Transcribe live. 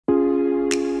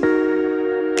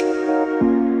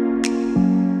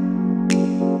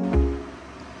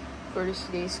first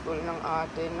day school ng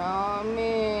ate namin.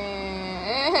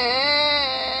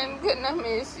 Gonna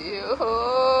miss you.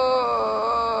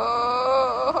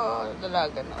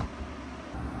 Dalaga na.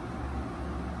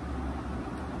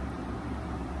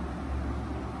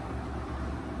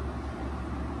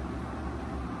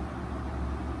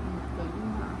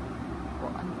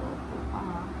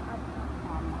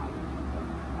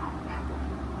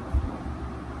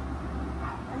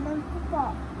 Alam ko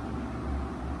po.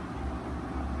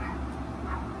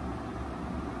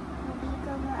 Hindi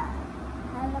ko na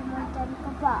nalamutan ko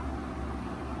po.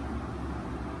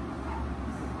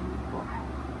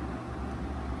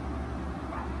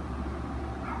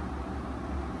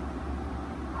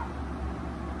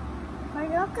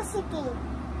 Parang kasi Kate.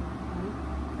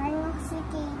 Parang si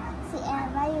Kate, si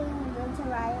Eva yung doon sa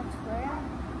Riot World.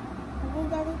 Hindi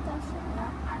ganito siya.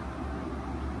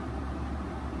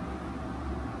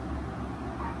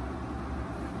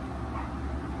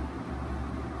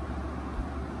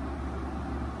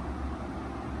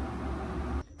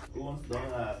 Who wants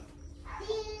donut?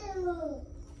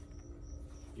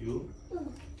 You?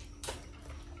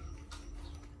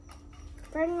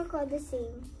 Parang ako the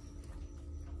same.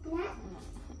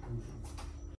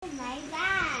 My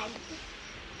bag.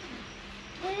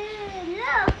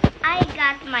 Look, I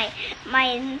got my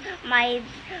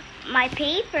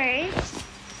papers.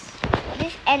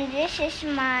 This is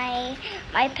my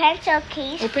pencil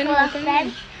case Open full of it.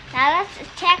 pens. Now let's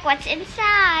check what's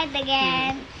inside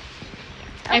again.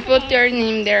 I put your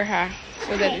name there, ha?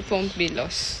 So that it won't be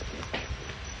lost.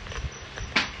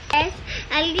 Yes,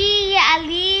 Aliyah,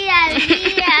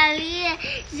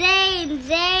 Zayn,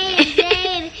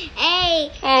 A.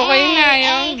 Okay na,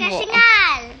 yung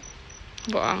Kasingal.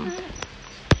 Buang.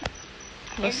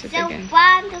 It's Close it so again.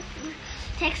 fun to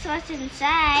text what's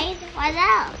inside. What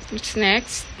else? What's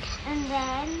next? And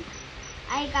then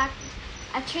I got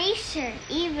a tracer.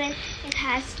 Even it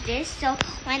has this, so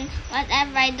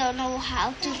whenever I don't know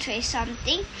how to trace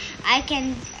something, I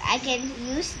can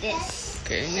use this.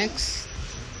 Okay, next.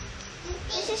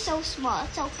 This is so small,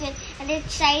 so good, and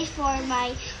it's size for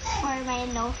my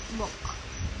notebook.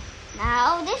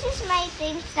 Now this is my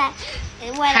things that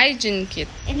when Hygiene kit.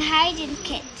 in hygiene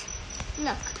kit.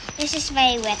 Look, this is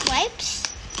my wet wipes.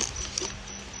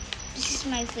 This is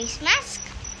my face mask.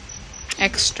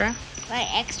 Extra. My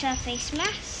extra face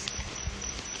mask.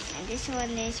 And this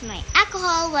one is my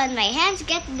alcohol when my hands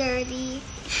get dirty.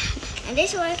 And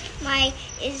this one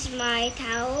is my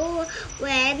towel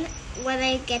when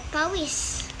I get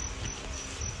pawis.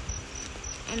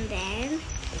 And then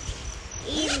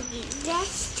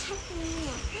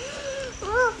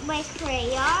look, my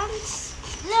crayons.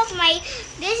 Look,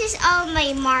 this is all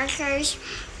my markers,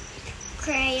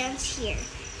 crayons here.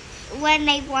 When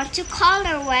I want to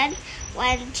color, when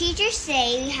teachers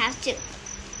say we have to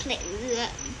we're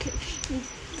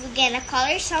gonna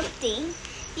color something,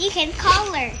 you can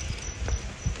color.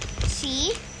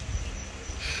 See?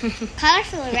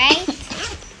 Colorful, right?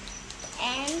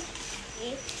 And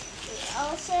we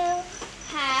also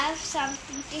have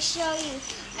something to show you.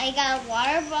 I got a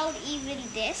water bottle, even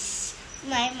this.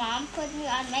 My mom put me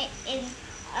on my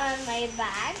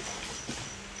bag.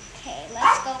 Okay,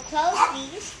 let's go close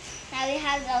these. Now we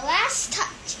have the last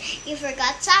touch. You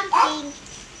forgot something.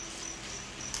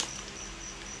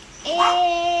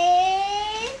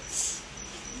 It's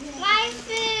my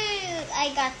food. I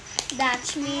got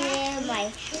Dutch meal,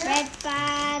 my red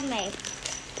pan,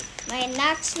 my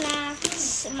nut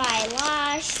snacks, my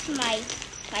lunch, my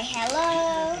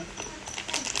hello.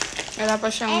 Wala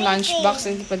pa siyang lunchbox,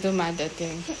 hindi pa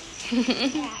dumadating.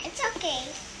 Yeah, it's okay.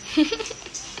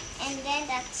 And then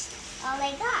that's all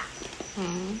I got.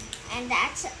 And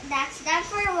that's done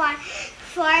for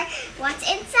what's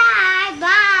inside.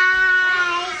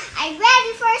 Bye. I'm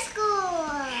ready for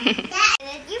school.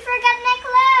 You forgot my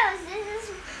clothes. This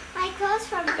is my clothes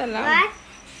from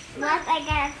what I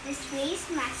got this face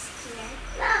mask here.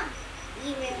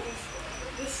 Even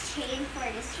this chain for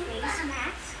this face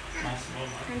mask.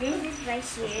 And this is my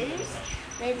shoes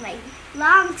with my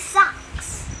long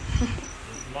socks.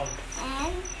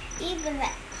 And even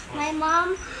my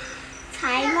mom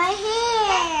tie my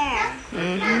hair.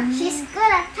 She's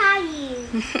good at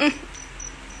tying.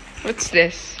 What's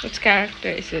this? What character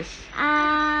is this?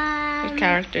 What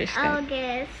character is that? Oh,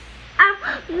 this.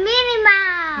 Minnie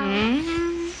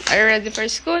Mouse. Are you ready for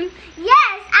school?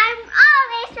 Yes, I'm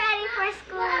always ready for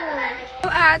school.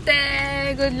 Hello,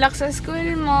 ate! Good luck sa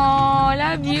school mo.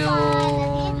 Love you.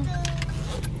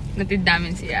 Natid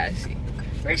namin si YAHZI.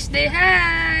 First day,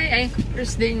 hi! Ay,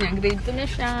 first day niya. Grade 2 na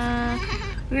siya.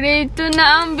 Grade 2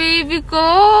 na ang baby ko.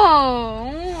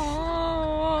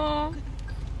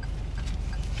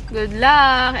 Good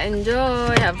luck.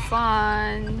 Enjoy. Have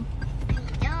fun.